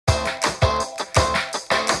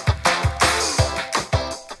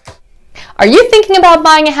Are you thinking about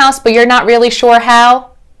buying a house but you're not really sure how?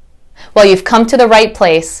 Well, you've come to the right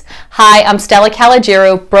place. Hi, I'm Stella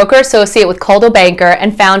Caligiru, broker associate with Coldwell Banker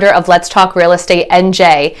and founder of Let's Talk Real Estate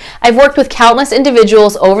NJ. I've worked with countless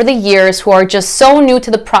individuals over the years who are just so new to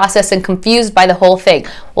the process and confused by the whole thing.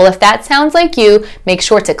 Well, if that sounds like you, make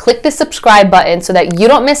sure to click the subscribe button so that you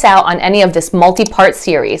don't miss out on any of this multi-part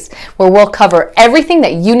series where we'll cover everything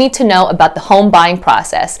that you need to know about the home buying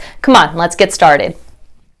process. Come on, let's get started.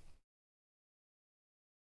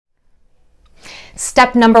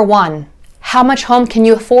 Step number 1, how much home can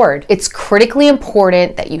you afford? It's critically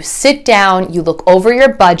important that you sit down, you look over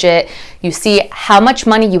your budget, you see how much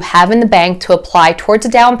money you have in the bank to apply towards a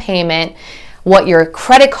down payment, what your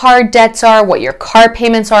credit card debts are, what your car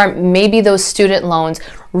payments are, maybe those student loans.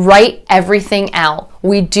 Write everything out.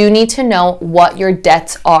 We do need to know what your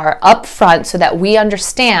debts are up front so that we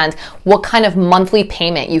understand what kind of monthly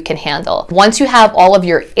payment you can handle. Once you have all of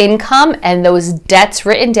your income and those debts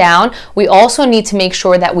written down, we also need to make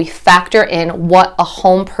sure that we factor in what a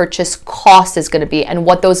home purchase cost is going to be and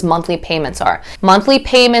what those monthly payments are. Monthly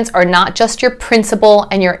payments are not just your principal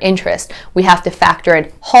and your interest. We have to factor in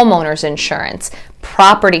homeowners insurance,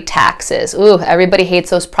 property taxes. Ooh, everybody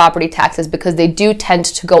hates those property taxes because they do tend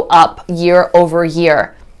to go up year over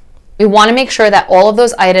year. We want to make sure that all of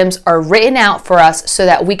those items are written out for us so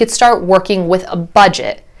that we could start working with a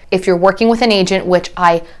budget. If you're working with an agent, which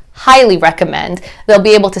I highly recommend, they'll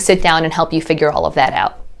be able to sit down and help you figure all of that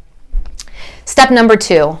out. Step number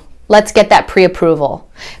 2. Let's get that pre-approval.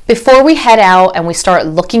 Before we head out and we start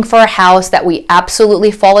looking for a house that we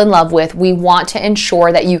absolutely fall in love with, we want to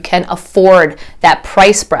ensure that you can afford that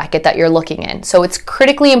price bracket that you're looking in. So it's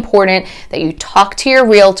critically important that you talk to your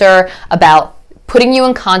realtor about putting you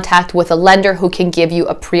in contact with a lender who can give you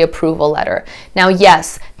a pre-approval letter. Now,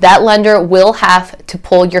 yes, that lender will have to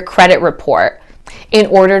pull your credit report in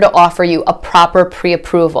order to offer you a proper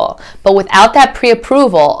pre-approval. But without that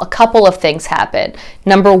pre-approval, a couple of things happen.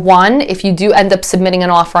 Number 1, if you do end up submitting an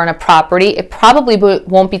offer on a property, it probably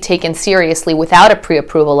won't be taken seriously without a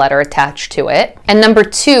pre-approval letter attached to it. And number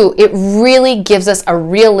 2, it really gives us a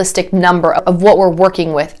realistic number of what we're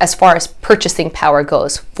working with as far as purchasing power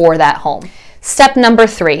goes for that home. Step number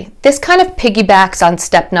 3, this kind of piggybacks on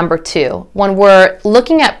step number 2. When we're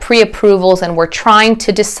looking at pre-approvals and we're trying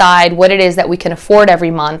to decide what it is that we can afford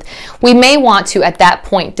every month, we may want to, at that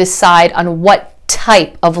point, decide on what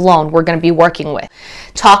type of loan we're going to be working with.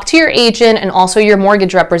 Talk to your agent and also your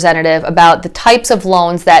mortgage representative about the types of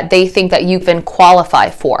loans that they think that you can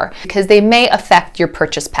qualify for, because they may affect your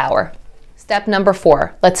purchase power. Step number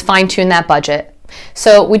 4, let's fine-tune that budget.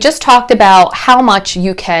 So we just talked about how much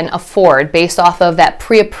you can afford based off of that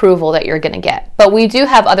pre-approval that you're going to get. But we do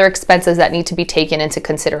have other expenses that need to be taken into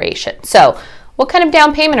consideration. So what kind of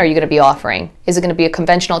down payment are you going to be offering? Is it going to be a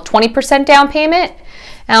conventional 20% down payment?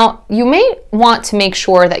 Now, you may want to make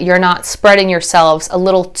sure that you're not spreading yourselves a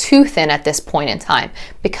little too thin at this point in time,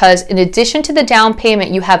 because in addition to the down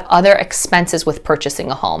payment, you have other expenses with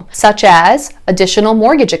purchasing a home, such as additional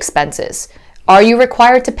mortgage expenses. Are you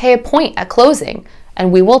required to pay a point at closing?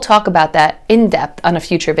 And we will talk about that in depth on a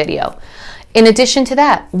future video. In addition to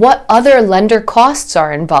that, what other lender costs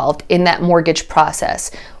are involved in that mortgage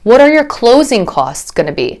process? What are your closing costs going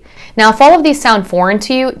to be? Now, if all of these sound foreign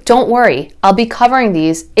to you, don't worry. I'll be covering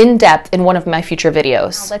these in depth in one of my future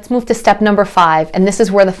videos. Now, let's move to step number 5, and this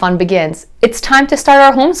is where the fun begins. It's time to start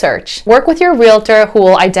our home search. Work with your realtor who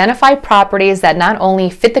will identify properties that not only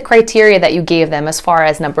fit the criteria that you gave them as far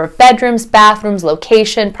as number of bedrooms, bathrooms,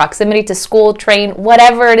 location, proximity to school, train,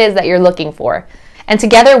 whatever it is that you're looking for. And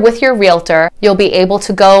together with your realtor, you'll be able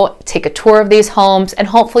to go take a tour of these homes and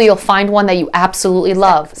hopefully you'll find one that you absolutely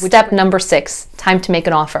love. Step number 6, time to make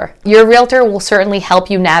an offer. Your realtor will certainly help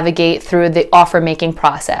you navigate through the offer making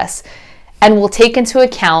process and will take into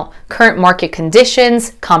account current market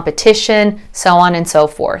conditions, competition, so on and so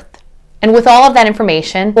forth. And with all of that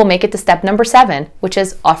information, we'll make it to step number 7, which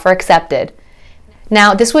is offer accepted.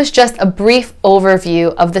 Now, this was just a brief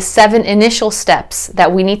overview of the 7 initial steps that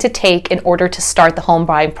we need to take in order to start the home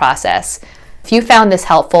buying process. If you found this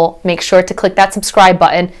helpful, make sure to click that subscribe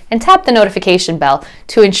button and tap the notification bell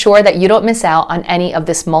to ensure that you don't miss out on any of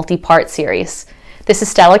this multi-part series. This is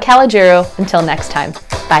Stella Caligiru. Until next time,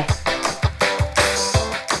 bye.